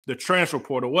the transfer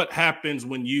portal, what happens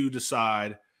when you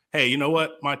decide, hey, you know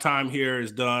what, my time here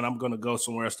is done. I'm going to go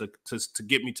somewhere else to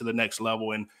get me to the next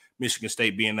level, and Michigan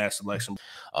State being that selection.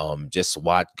 Just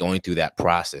going through that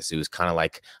process, it was kind of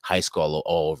like high school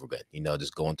all over again, you know,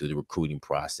 just going through the recruiting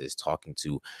process, talking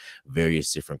to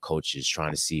various different coaches,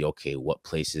 trying to see, okay, what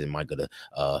places am I going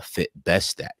to fit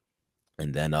best at?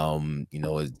 And then, you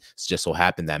know, it just so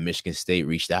happened that Michigan State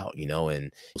reached out, you know,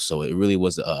 and so it really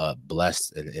was a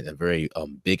blessed and a very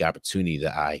big opportunity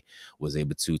that I was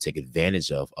able to take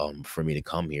advantage of for me to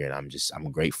come here. And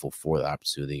I'm grateful for the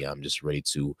opportunity. I'm just ready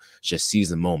to just seize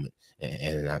the moment,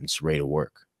 and I'm just ready to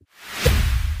work.